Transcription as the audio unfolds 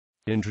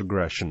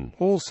Introgression,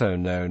 also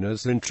known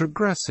as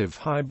introgressive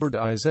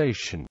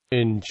hybridization,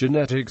 in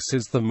genetics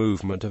is the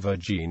movement of a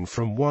gene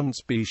from one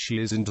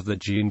species into the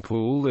gene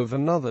pool of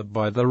another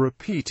by the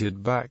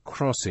repeated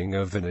backcrossing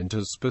of an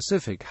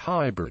interspecific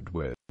hybrid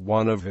with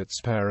one of its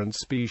parent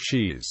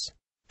species.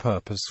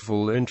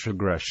 Purposeful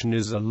introgression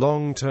is a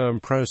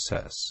long-term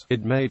process.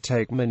 It may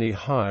take many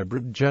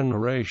hybrid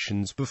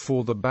generations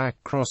before the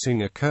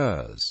backcrossing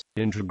occurs.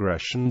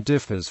 Introgression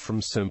differs from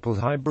simple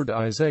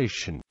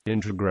hybridization.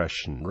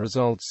 Introgression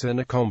results in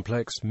a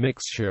complex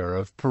mixture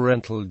of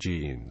parental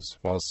genes,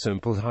 while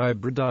simple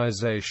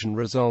hybridization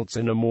results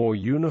in a more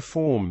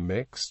uniform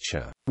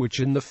mixture, which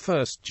in the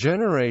first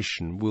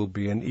generation will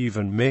be an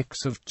even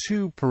mix of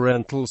two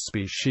parental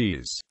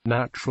species.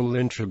 Natural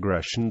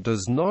introgression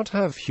does not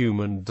have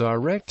human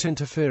direct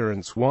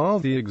interference, while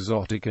the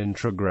exotic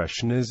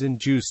introgression is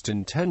induced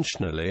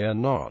intentionally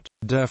and not.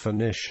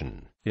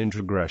 Definition: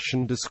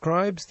 introgression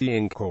describes the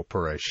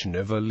incorporation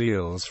of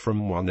alleles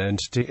from one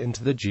entity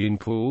into the gene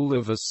pool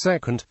of a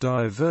second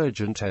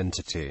divergent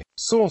entity.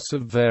 Source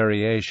of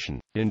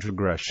variation: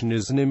 introgression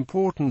is an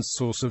important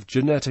source of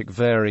genetic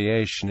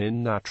variation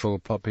in natural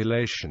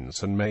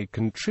populations and may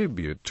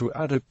contribute to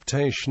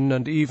adaptation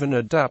and even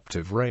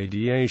adaptive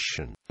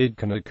radiation. It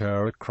can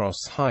occur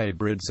across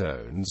hybrid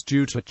zones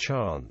due to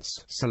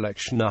chance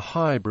selection, a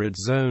hybrid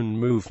zone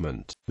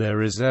movement.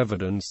 There is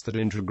evidence that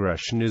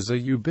introgression is a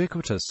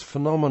ubiquitous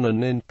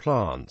phenomenon in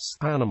plants,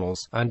 animals,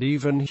 and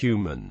even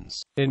humans,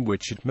 in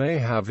which it may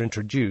have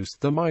introduced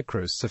the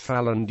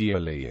microcephalandy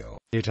allele.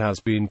 It has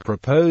been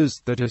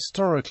proposed that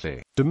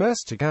historically,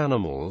 domestic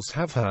animals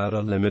have had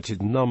a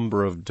limited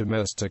number of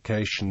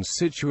domestication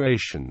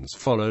situations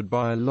followed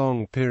by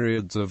long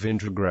periods of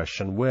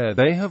introgression where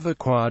they have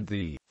acquired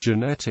the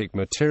genetic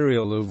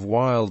material of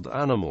wild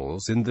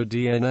animals in the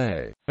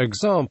DNA.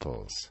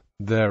 Examples: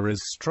 there is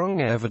strong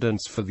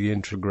evidence for the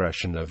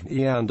introgression of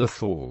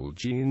Neanderthal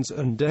genes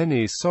and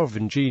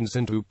Denisovan genes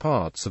into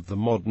parts of the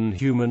modern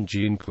human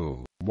gene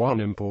pool. One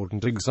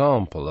important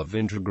example of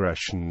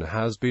introgression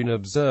has been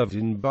observed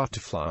in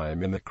butterfly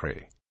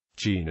mimicry.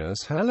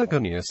 Genus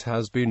Heliconius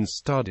has been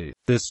studied.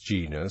 This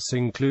genus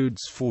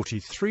includes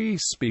 43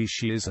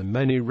 species and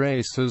many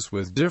races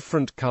with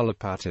different color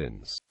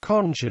patterns.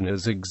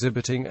 Congeners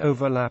exhibiting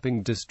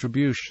overlapping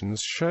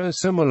distributions show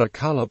similar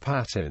color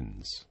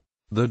patterns.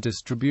 The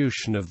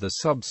distribution of the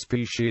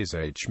subspecies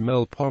H.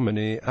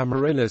 melpomene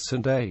amaryllis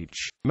and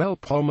H.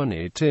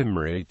 melpomene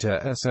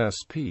timorata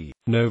ssp.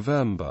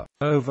 November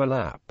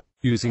overlap.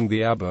 Using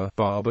the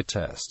Barber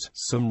test,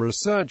 some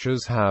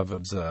researchers have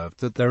observed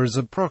that there is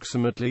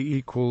approximately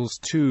equals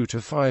 2 to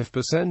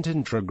 5%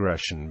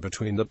 introgression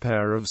between the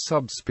pair of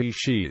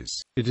subspecies.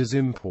 It is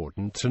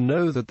important to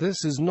know that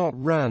this is not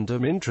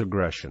random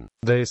introgression.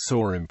 They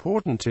saw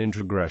important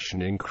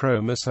introgression in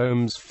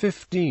chromosomes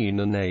 15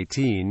 and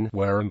 18,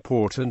 where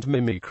important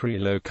mimicry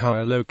loci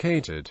are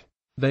located.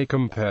 They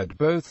compared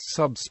both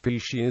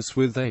subspecies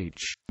with H.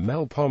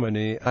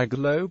 melpomene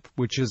agalope,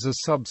 which is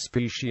a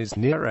subspecies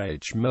near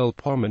H.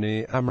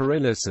 melpomene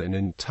amaryllis in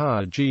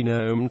entire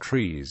genome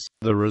trees.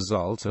 The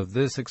result of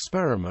this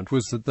experiment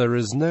was that there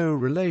is no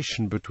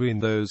relation between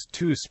those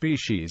two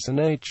species and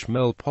H.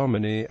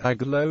 melpomene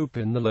agalope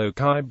in the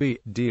loci B,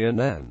 D and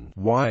N,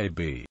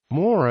 YB.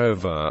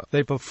 Moreover,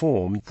 they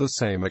performed the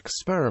same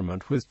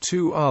experiment with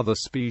two other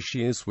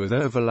species with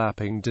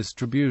overlapping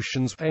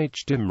distributions,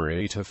 H.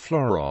 dimorata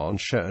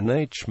florantia and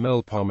H.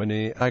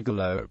 melpomene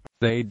agalope.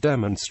 They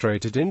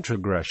demonstrated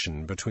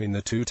introgression between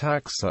the two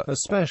taxa,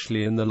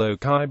 especially in the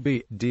loci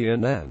B, D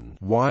and N,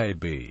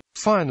 YB.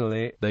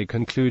 Finally, they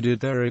concluded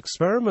their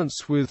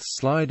experiments with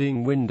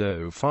sliding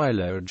window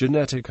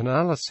phylogenetic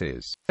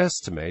analyses,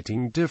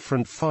 estimating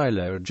different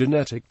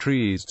phylogenetic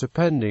trees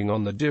depending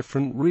on the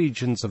different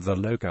regions of the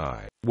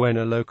loci. When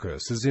a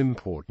locus is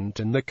important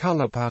in the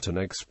color pattern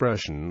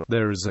expression,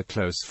 there is a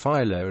close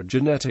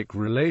phylogenetic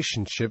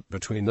relationship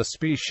between the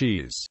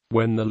species.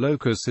 When the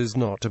locus is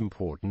not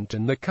important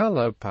in the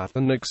color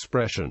pattern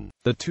expression,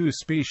 the two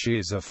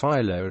species are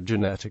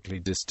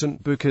phylogenetically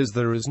distant because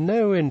there is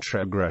no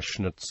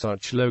introgression at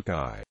such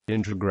loci.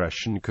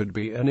 Introgression could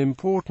be an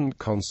important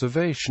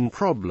conservation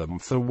problem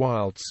for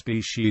wild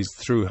species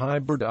through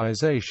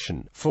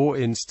hybridization, for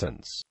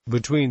instance,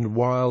 between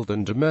wild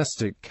and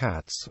domestic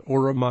cats,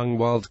 or among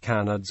wild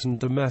canids and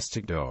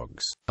domestic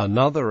dogs.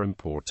 Another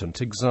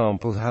important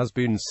example has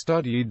been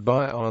studied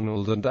by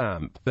Arnold and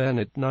Amp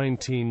Bennett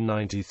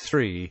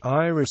 1993,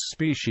 Irish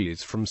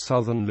species from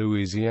southern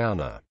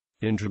Louisiana.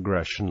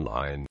 Introgression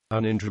line.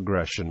 An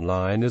introgression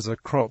line is a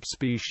crop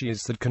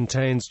species that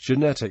contains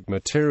genetic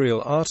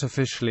material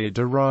artificially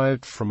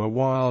derived from a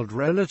wild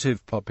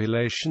relative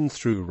population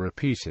through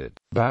repeated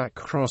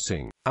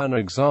backcrossing. An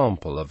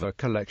example of a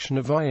collection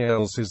of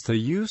alleles is the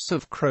use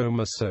of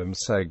chromosome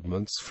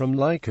segments from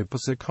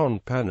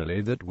Lycopsychon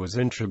penile that was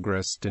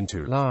introgressed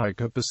into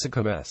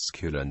Lycopsychum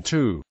esculent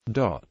 2.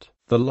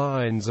 The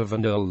lines of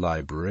an allele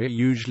library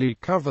usually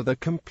cover the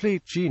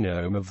complete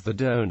genome of the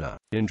donor.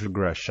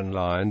 Introgression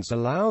lines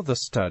allow the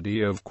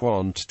study of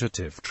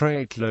quantitative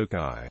trait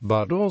loci,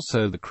 but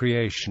also the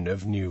creation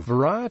of new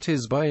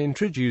varieties by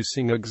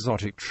introducing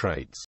exotic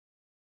traits.